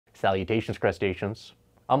Salutations, crustaceans.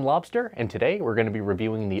 I'm Lobster, and today we're going to be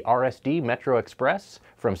reviewing the RSD Metro Express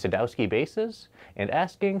from Sadowsky bases and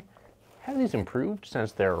asking, have these improved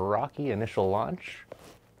since their rocky initial launch?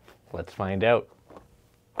 Let's find out.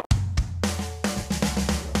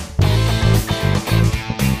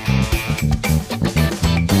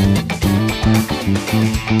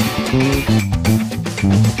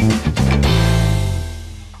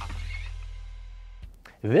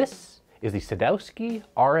 This is the Sadowsky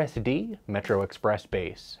RSD Metro Express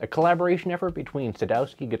bass, a collaboration effort between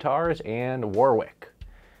Sadowsky Guitars and Warwick.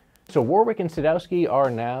 So Warwick and Sadowsky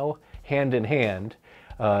are now hand in hand.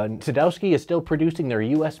 Sadowsky is still producing their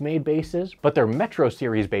US-made basses, but their Metro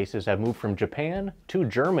series basses have moved from Japan to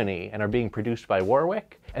Germany and are being produced by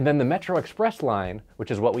Warwick. And then the Metro Express line,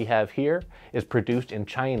 which is what we have here, is produced in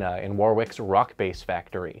China in Warwick's rock bass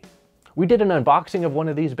factory. We did an unboxing of one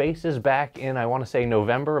of these basses back in, I want to say,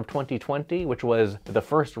 November of 2020, which was the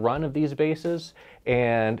first run of these basses,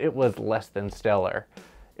 and it was less than stellar.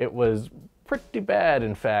 It was pretty bad,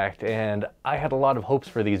 in fact, and I had a lot of hopes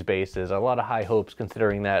for these basses, a lot of high hopes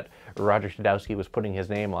considering that Roger Sadowsky was putting his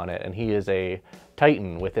name on it, and he is a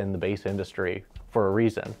titan within the bass industry for a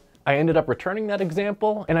reason. I ended up returning that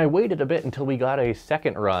example, and I waited a bit until we got a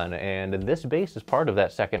second run, and this bass is part of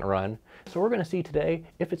that second run. So we're going to see today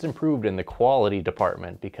if it's improved in the quality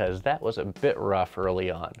department, because that was a bit rough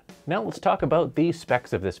early on. Now let's talk about the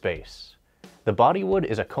specs of this bass. The bodywood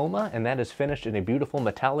is a coma, and that is finished in a beautiful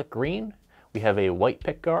metallic green. We have a white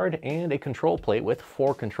pickguard and a control plate with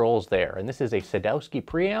 4 controls there, and this is a Sadowsky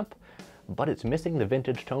preamp, but it's missing the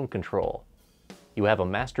vintage tone control. You have a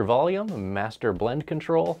master volume, a master blend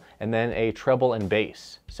control, and then a treble and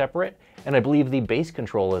bass separate, and I believe the bass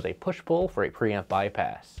control is a push-pull for a preamp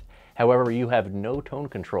bypass. However, you have no tone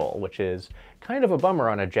control, which is kind of a bummer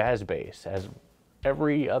on a jazz bass, as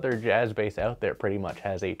every other jazz bass out there pretty much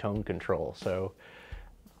has a tone control, so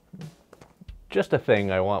just a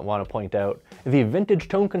thing I want to point out. The vintage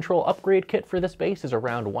tone control upgrade kit for this bass is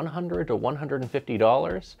around $100 to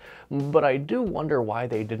 $150, but I do wonder why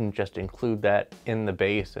they didn't just include that in the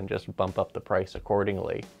bass and just bump up the price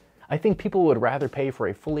accordingly. I think people would rather pay for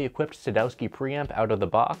a fully equipped Sadowsky preamp out of the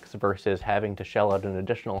box versus having to shell out an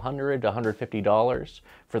additional $100 to $150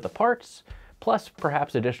 for the parts, plus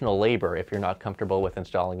perhaps additional labor if you're not comfortable with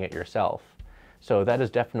installing it yourself. So that is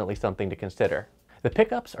definitely something to consider. The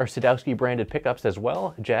pickups are Sadowsky branded pickups as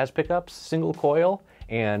well, jazz pickups, single coil,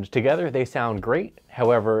 and together they sound great.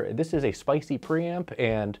 However, this is a spicy preamp,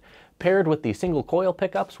 and paired with the single coil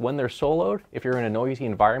pickups when they're soloed, if you're in a noisy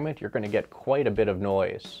environment, you're going to get quite a bit of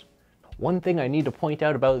noise. One thing I need to point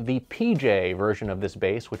out about the PJ version of this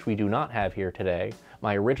bass, which we do not have here today,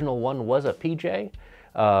 my original one was a PJ,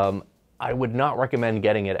 I would not recommend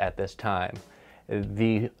getting it at this time.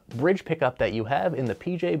 The bridge pickup that you have in the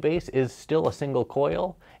PJ bass is still a single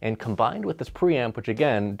coil, and combined with this preamp, which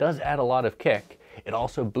again does add a lot of kick, it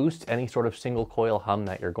also boosts any sort of single coil hum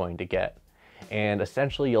that you're going to get. And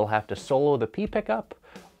essentially you'll have to solo the P pickup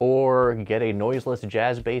or get a noiseless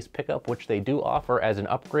jazz bass pickup, which they do offer as an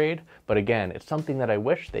upgrade, but again, it's something that I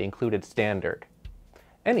wish they included standard.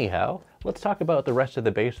 Anyhow, let's talk about the rest of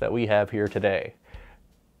the bass that we have here today.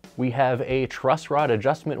 We have a truss rod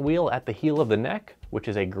adjustment wheel at the heel of the neck, which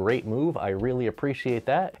is a great move. I really appreciate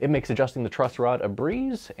that. It makes adjusting the truss rod a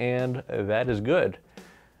breeze, and that is good.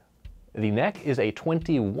 The neck is a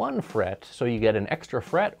 21 fret, so you get an extra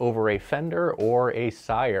fret over a Fender or a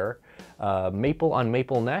Sire. Maple on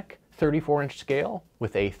maple neck, 34-inch scale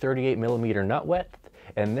with a 38mm nut width,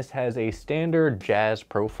 and this has a standard jazz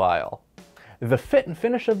profile. The fit and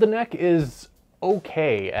finish of the neck is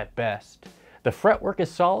okay at best. The fretwork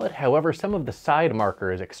is solid, however some of the side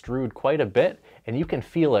markers extrude quite a bit, and you can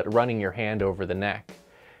feel it running your hand over the neck.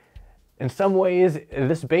 In some ways,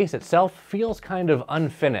 this bass itself feels kind of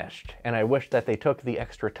unfinished, and I wish that they took the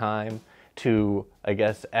extra time to, I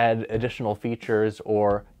guess, add additional features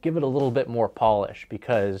or give it a little bit more polish,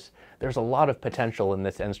 because there's a lot of potential in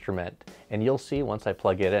this instrument, and you'll see once I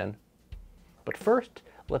plug it in. But first,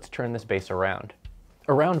 let's turn this bass around.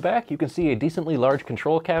 Around back, you can see a decently large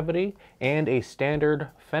control cavity and a standard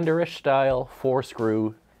Fenderish style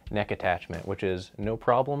 4-screw neck attachment, which is no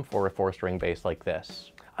problem for a 4-string bass like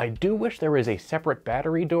this. I do wish there was a separate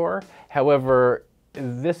battery door. However,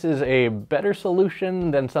 this is a better solution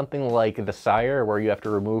than something like the Sire, where you have to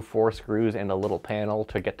remove 4 screws and a little panel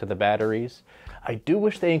to get to the batteries. I do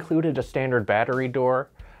wish they included a standard battery door,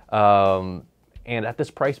 and at this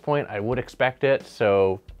price point I would expect it,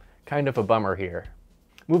 so kind of a bummer here.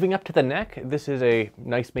 Moving up to the neck, this is a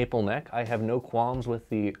nice maple neck. I have no qualms with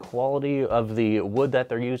the quality of the wood that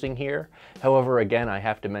they're using here. However, again, I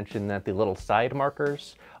have to mention that the little side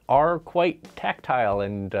markers are quite tactile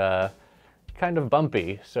and kind of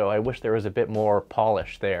bumpy, so I wish there was a bit more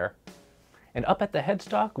polish there. And up at the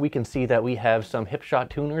headstock, we can see that we have some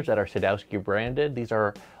hipshot tuners that are Sadowsky branded. These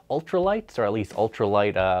are ultralites, or at least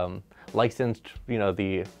ultralight licensed, you know,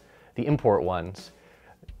 the import ones.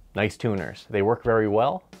 Nice tuners. They work very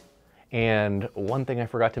well. And one thing I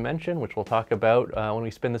forgot to mention, which we'll talk about when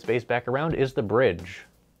we spin this bass back around, is the bridge.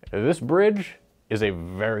 This bridge is a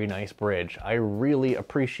very nice bridge. I really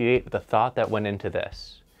appreciate the thought that went into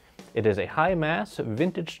this. It is a high mass,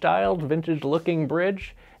 vintage styled, vintage looking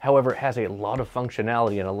bridge. However, it has a lot of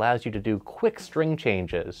functionality and allows you to do quick string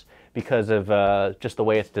changes because of just the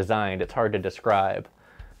way it's designed. It's hard to describe.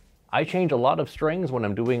 I change a lot of strings when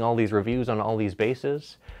I'm doing all these reviews on all these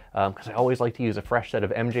basses because I always like to use a fresh set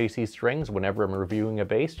of MJC strings whenever I'm reviewing a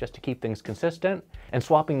bass just to keep things consistent. And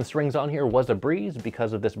swapping the strings on here was a breeze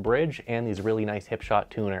because of this bridge and these really nice hipshot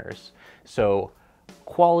tuners. So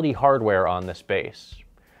quality hardware on this bass.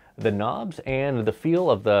 The knobs and the feel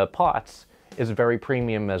of the pots is very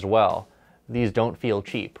premium as well. These don't feel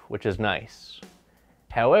cheap, which is nice.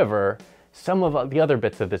 However, some of the other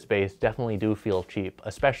bits of this bass definitely do feel cheap,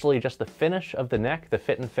 especially just the finish of the neck, the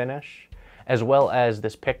fit and finish, as well as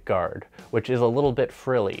this pick guard, which is a little bit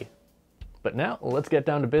frilly. But now, let's get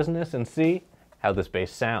down to business and see how this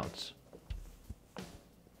bass sounds.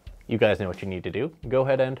 You guys know what you need to do. Go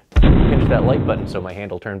ahead and pinch that like button so my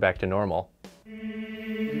hand will turn back to normal.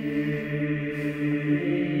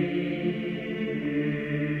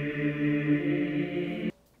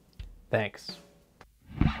 Thanks.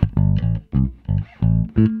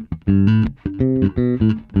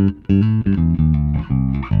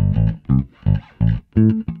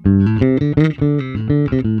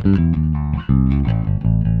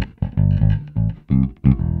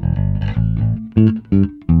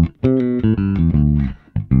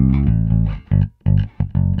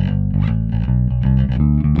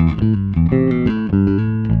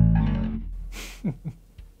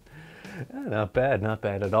 Not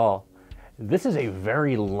bad at all. This is a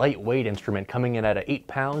very lightweight instrument coming in at 8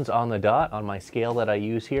 pounds on the dot on my scale that I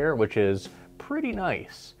use here, which is pretty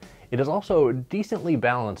nice. It is also decently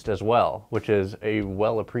balanced as well, which is a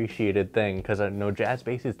well appreciated thing because I know jazz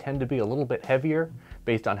basses tend to be a little bit heavier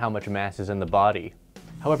based on how much mass is in the body.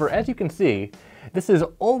 However, as you can see, this is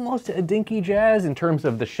almost a dinky jazz in terms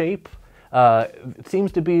of the shape. It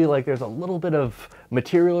seems to be like there's a little bit of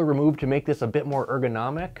material removed to make this a bit more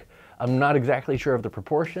ergonomic. I'm not exactly sure of the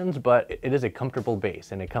proportions, but it is a comfortable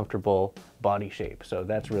bass and a comfortable body shape, so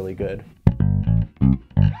that's really good.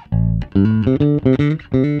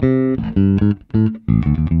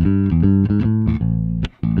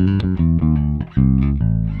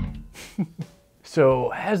 So,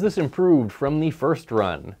 has this improved from the first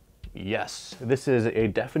run? Yes, this is a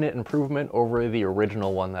definite improvement over the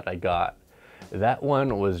original one that I got. That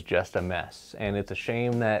one was just a mess, and it's a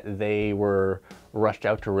shame that they were rushed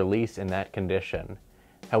out to release in that condition.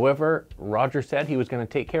 However, Roger said he was going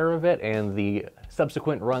to take care of it and the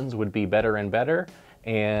subsequent runs would be better and better,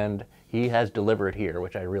 and he has delivered here,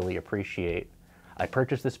 which I really appreciate. I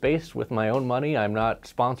purchased this bass with my own money. I'm not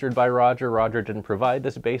sponsored by Roger. Roger didn't provide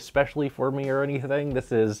this bass specially for me or anything.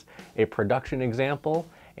 This is a production example,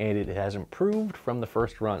 and it has improved from the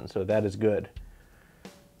first run, so that is good.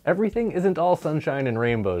 Everything isn't all sunshine and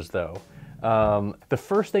rainbows though. The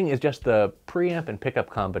first thing is just the preamp and pickup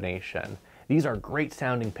combination. These are great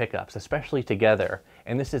sounding pickups, especially together,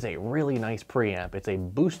 and this is a really nice preamp. It's a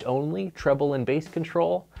boost only treble and bass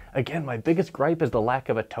control. Again, my biggest gripe is the lack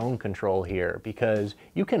of a tone control here, because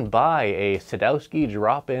you can buy a Sadowsky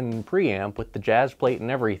drop-in preamp with the jazz plate and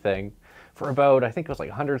everything for about, I think it was like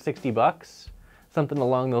 160 bucks. Something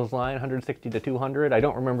along those lines, 160 to 200. I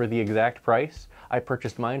don't remember the exact price. I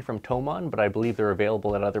purchased mine from Tomon, but I believe they're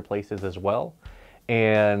available at other places as well.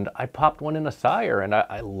 And I popped one in a Sire, and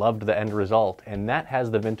I loved the end result. And that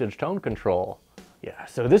has the vintage tone control. Yeah,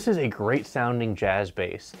 so this is a great sounding jazz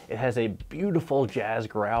bass. It has a beautiful jazz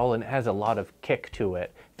growl, and it has a lot of kick to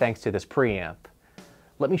it, thanks to this preamp.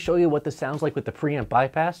 Let me show you what this sounds like with the preamp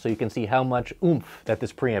bypass so you can see how much oomph that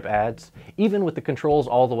this preamp adds, even with the controls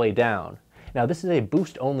all the way down. Now this is a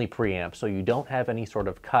boost-only preamp, so you don't have any sort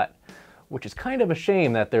of cut, which is kind of a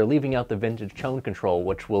shame that they're leaving out the vintage tone control,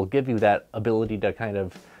 which will give you that ability to kind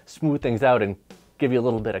of smooth things out and give you a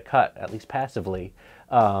little bit of cut, at least passively.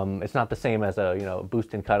 It's not the same as a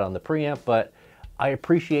boost and cut on the preamp, but I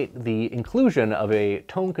appreciate the inclusion of a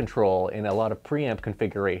tone control in a lot of preamp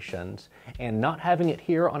configurations, and not having it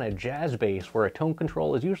here on a jazz bass where a tone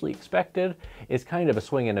control is usually expected is kind of a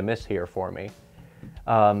swing and a miss here for me.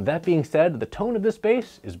 That being said, the tone of this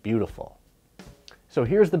bass is beautiful. So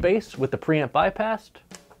here's the bass with the preamp bypassed.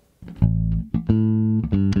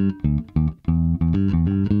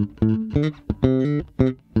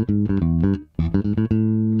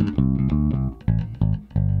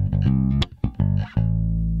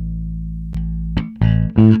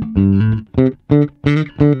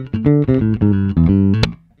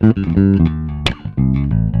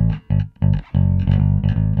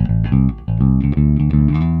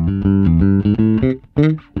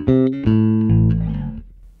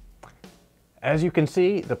 As you can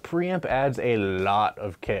see, the preamp adds a lot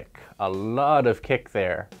of kick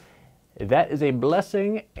there. That is a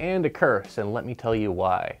blessing and a curse, and let me tell you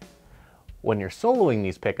why. When you're soloing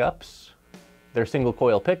these pickups, they're single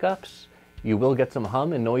coil pickups, you will get some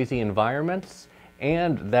hum in noisy environments,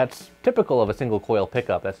 and that's typical of a single coil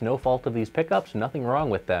pickup. That's no fault of these pickups, nothing wrong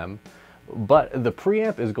with them. But the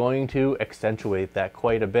preamp is going to accentuate that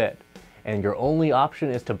quite a bit, and your only option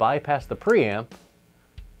is to bypass the preamp.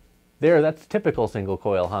 There, that's typical single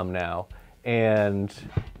coil hum now, and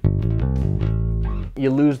you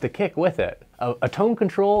lose the kick with it. A tone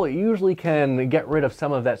control usually can get rid of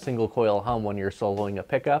some of that single coil hum when you're soloing a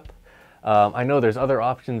pickup. I know there's other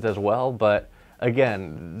options as well, but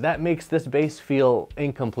again, that makes this bass feel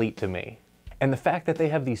incomplete to me. And the fact that they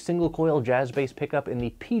have the single coil jazz bass pickup in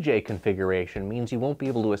the PJ configuration means you won't be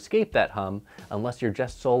able to escape that hum unless you're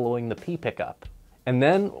just soloing the P pickup. And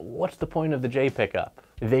then, what's the point of the J pickup?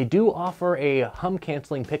 They do offer a hum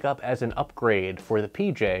canceling pickup as an upgrade for the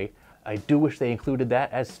PJ. I do wish they included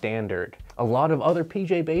that as standard. A lot of other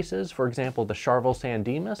PJ basses, for example the Charvel San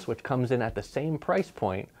Dimas, which comes in at the same price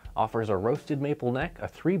point, offers a roasted maple neck, a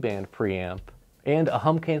 3-band preamp, and a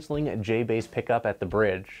hum canceling J bass pickup at the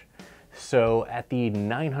bridge. So at the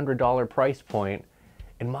 $900 price point,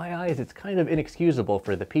 in my eyes it's kind of inexcusable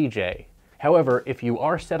for the PJ. However, if you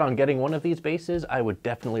are set on getting one of these basses, I would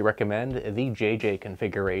definitely recommend the JJ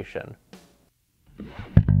configuration.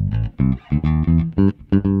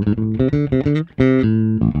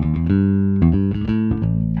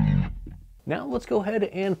 Now let's go ahead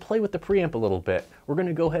and play with the preamp a little bit. We're going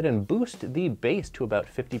to go ahead and boost the bass to about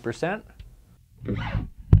 50%.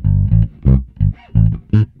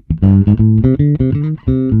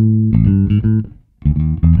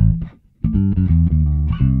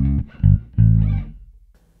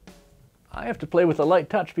 I have to play with a light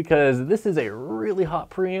touch because this is a really hot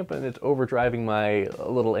preamp and it's overdriving my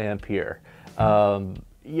little amp here.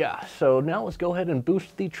 Yeah, so now let's go ahead and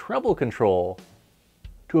boost the treble control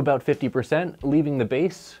to about 50%, leaving the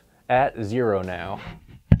bass at 0 now.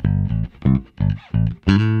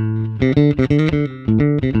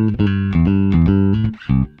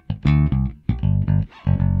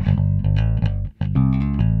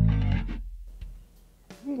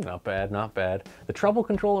 Not bad, not bad. The treble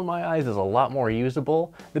control in my eyes is a lot more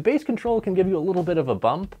usable. The bass control can give you a little bit of a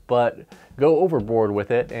bump, but go overboard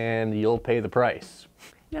with it and you'll pay the price.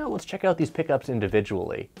 Now let's check out these pickups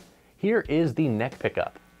individually. Here is the neck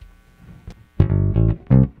pickup.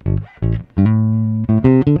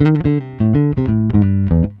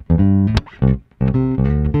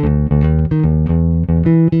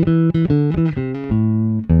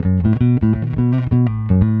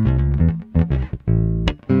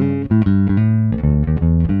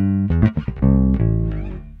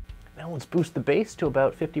 Boost the bass to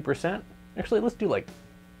about 50%. Actually, let's do like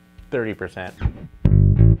 30%.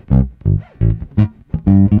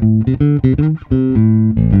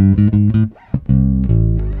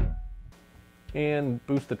 And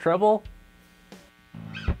boost the treble.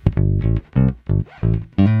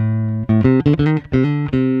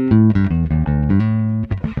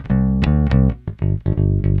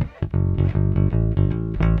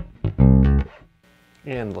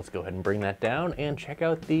 And let's go ahead and bring that down and check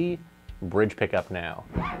out the bridge pickup now.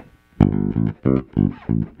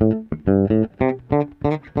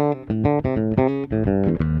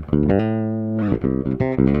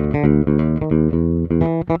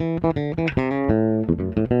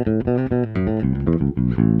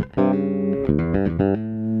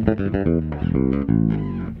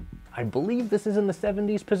 I believe this is in the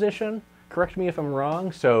 70s position. Correct me if I'm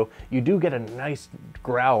wrong. So you do get a nice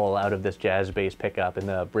growl out of this jazz bass pickup in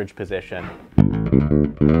the bridge position.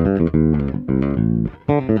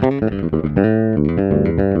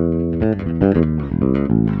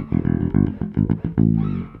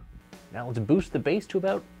 Now let's boost the bass to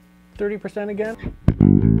about 30% again.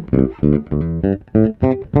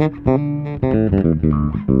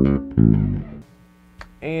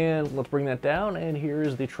 And let's bring that down, and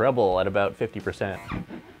here's the treble at about 50%.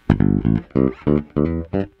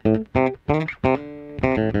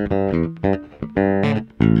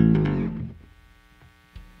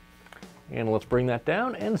 And let's bring that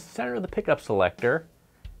down and center the pickup selector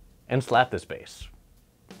and slap this bass.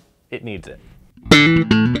 It needs it.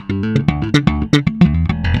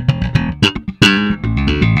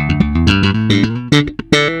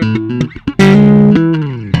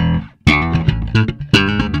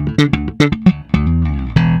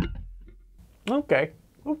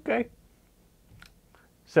 Okay.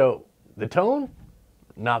 So the tone,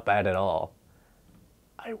 not bad at all.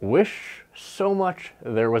 I wish so much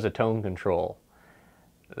there was a tone control.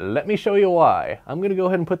 Let me show you why. I'm going to go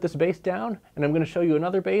ahead and put this bass down, and I'm going to show you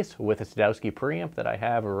another bass with a Sadowsky preamp that I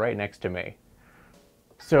have right next to me.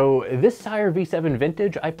 So this Sire V7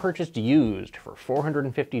 Vintage I purchased used for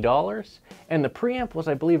 $450, and the preamp was,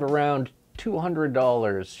 I believe, around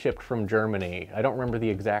 $200 shipped from Germany. I don't remember the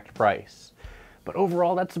exact price. But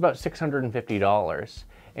overall, that's about $650.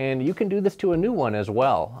 And you can do this to a new one as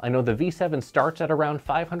well. I know the V7 starts at around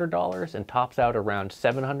 $500 and tops out around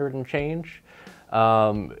 $700 and change.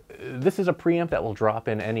 This is a preamp that will drop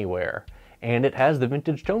in anywhere. And it has the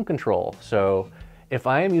vintage tone control. So if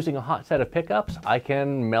I am using a hot set of pickups, I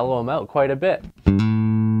can mellow them out quite a bit.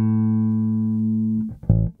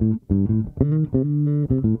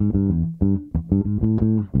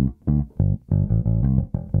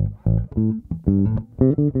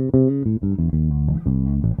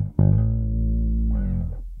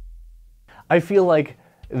 I feel like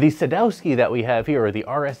the Sadowsky that we have here, or the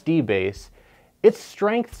RSD bass, its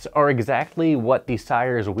strengths are exactly what the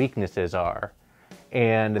Sire's weaknesses are,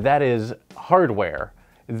 and that is hardware.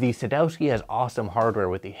 The Sadowsky has awesome hardware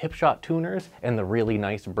with the hipshot tuners and the really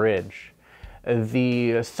nice bridge.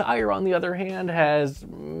 The Sire, on the other hand, has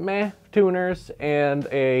meh tuners and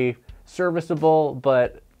a serviceable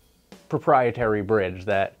but proprietary bridge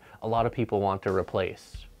that a lot of people want to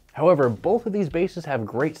replace. However, both of these basses have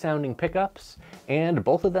great sounding pickups, and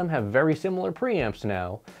both of them have very similar preamps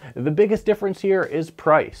now. The biggest difference here is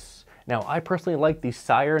price. Now, I personally like the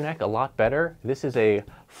Sire neck a lot better. This is a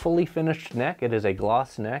fully finished neck, it is a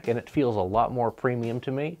gloss neck, and it feels a lot more premium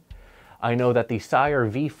to me. I know that the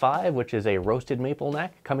Sire V5, which is a roasted maple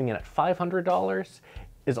neck, coming in at $500,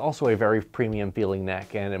 is also a very premium feeling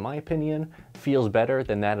neck, and in my opinion, feels better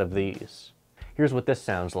than that of these. Here's what this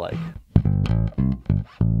sounds like.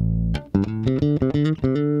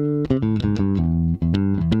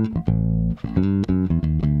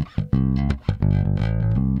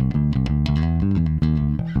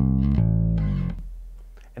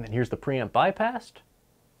 And then here's the preamp bypassed.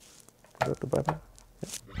 Is that the bypass?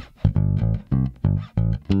 Yeah.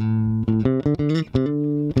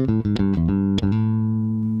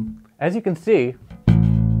 As you can see,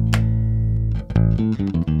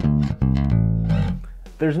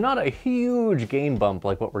 there's not a huge gain bump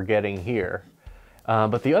like what we're getting here.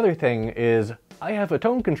 But the other thing is I have a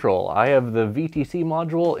tone control. I have the VTC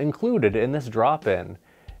module included in this drop-in.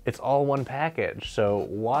 It's all one package, so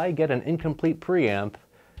why get an incomplete preamp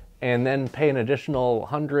and then pay an additional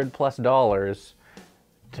 $100+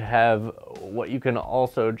 to have what you can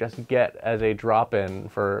also just get as a drop-in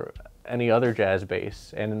for any other jazz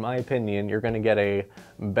bass? And in my opinion, you're going to get a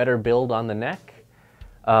better build on the neck.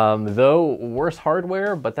 Though worse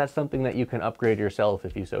hardware, but that's something that you can upgrade yourself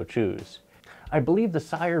if you so choose. I believe the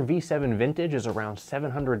Sire V7 Vintage is around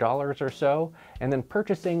 $700 or so, and then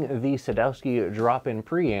purchasing the Sadowsky drop-in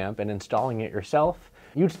preamp and installing it yourself,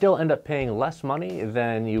 you'd still end up paying less money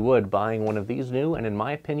than you would buying one of these new, and in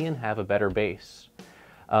my opinion, have a better bass.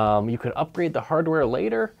 You could upgrade the hardware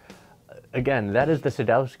later. Again, that is the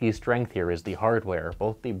Sadowsky's strength here, is the hardware.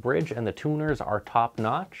 Both the bridge and the tuners are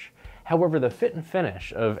top-notch. However, the fit and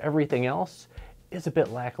finish of everything else is a bit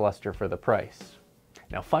lackluster for the price.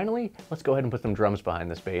 Now finally, let's go ahead and put some drums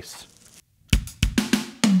behind this bass.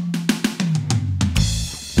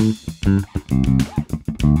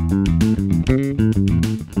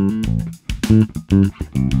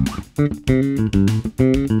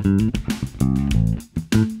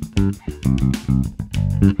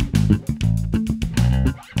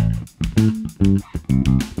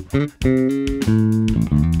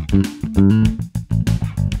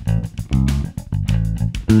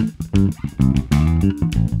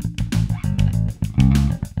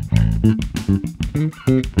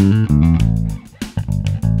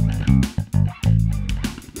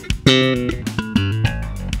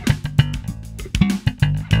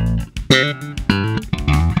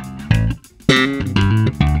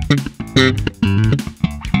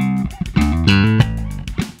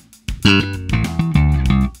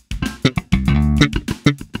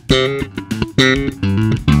 So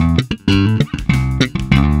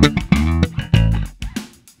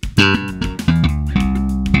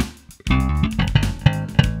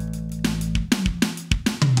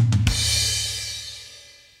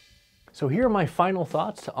here are my final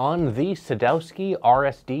thoughts on the Sadowsky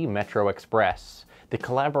RSD Metro Express, the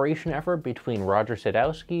collaboration effort between Roger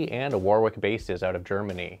Sadowsky and Warwick Basses out of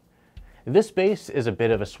Germany. This bass is a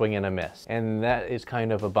bit of a swing and a miss, and that is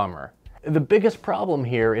kind of a bummer. The biggest problem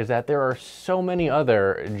here is that there are so many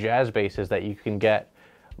other jazz basses that you can get,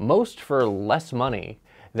 most for less money,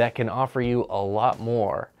 that can offer you a lot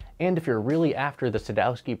more. And if you're really after the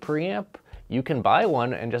Sadowsky preamp, you can buy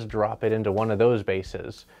one and just drop it into one of those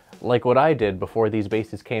basses, like what I did before these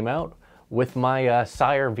basses came out with my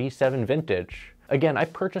Sire V7 Vintage. Again, I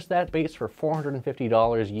purchased that bass for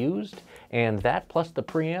 $450 used, and that plus the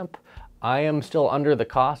preamp, I am still under the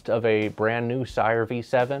cost of a brand new Sire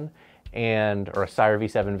V7 or a Sire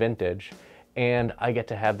V7 Vintage, and I get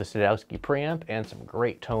to have the Sadowsky preamp and some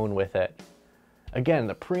great tone with it. Again,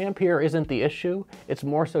 the preamp here isn't the issue, it's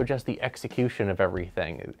more so just the execution of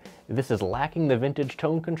everything. This is lacking the vintage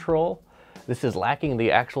tone control, this is lacking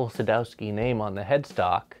the actual Sadowsky name on the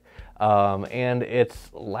headstock, and it's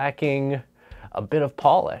lacking a bit of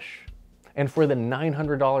polish. And for the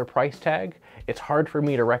 $900 price tag, it's hard for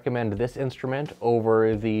me to recommend this instrument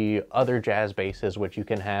over the other jazz basses which you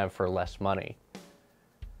can have for less money.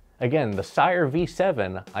 Again, the Sire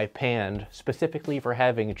V7 I panned specifically for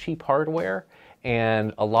having cheap hardware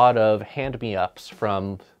and a lot of hand-me-ups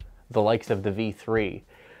from the likes of the V3.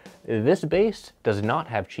 This bass does not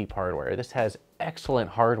have cheap hardware. This has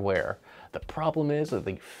excellent hardware. The problem is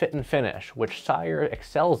the fit and finish, which Sire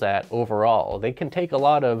excels at overall. They can take a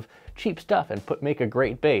lot of cheap stuff and make a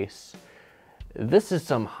great bass. This is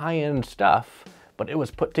some high-end stuff, but it was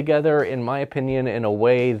put together, in my opinion, in a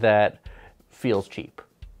way that feels cheap.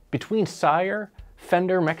 Between Sire,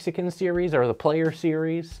 Fender Mexican series or the Player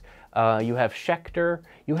series, you have Schecter,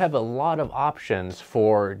 you have a lot of options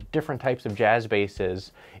for different types of jazz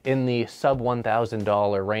basses in the sub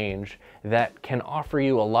 $1,000 range that can offer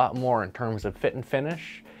you a lot more in terms of fit and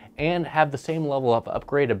finish and have the same level of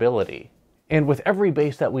upgradability. And with every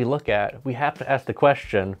bass that we look at, we have to ask the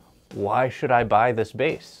question, why should I buy this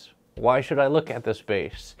bass? Why should I look at this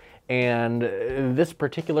bass? And this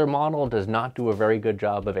particular model does not do a very good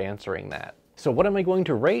job of answering that. So what am I going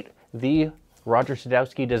to rate the Roger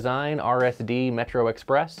Sadowsky Design RSD Metro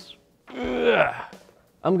Express?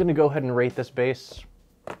 I'm gonna go ahead and rate this bass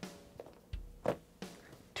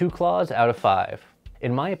 2 claws out of 5.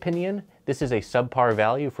 In my opinion, this is a subpar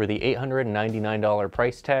value for the $899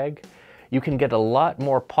 price tag. You can get a lot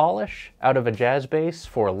more polish out of a jazz bass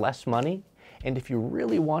for less money, and if you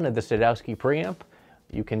really wanted the Sadowsky preamp,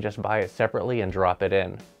 you can just buy it separately and drop it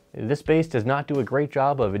in. This bass does not do a great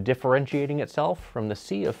job of differentiating itself from the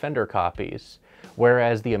sea of Fender copies,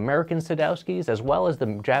 whereas the American Sadowskis, as well as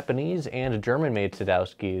the Japanese and German-made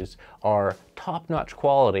Sadowskis, are top-notch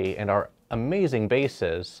quality and are amazing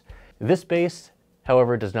basses. This bass,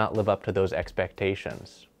 however, does not live up to those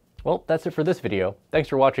expectations. Well, that's it for this video. Thanks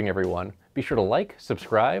for watching, everyone. Be sure to like,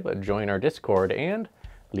 subscribe, join our Discord, and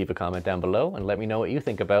leave a comment down below and let me know what you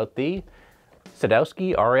think about the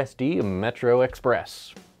Sadowsky RSD Metro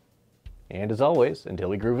Express. And as always, until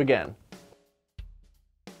we groove again.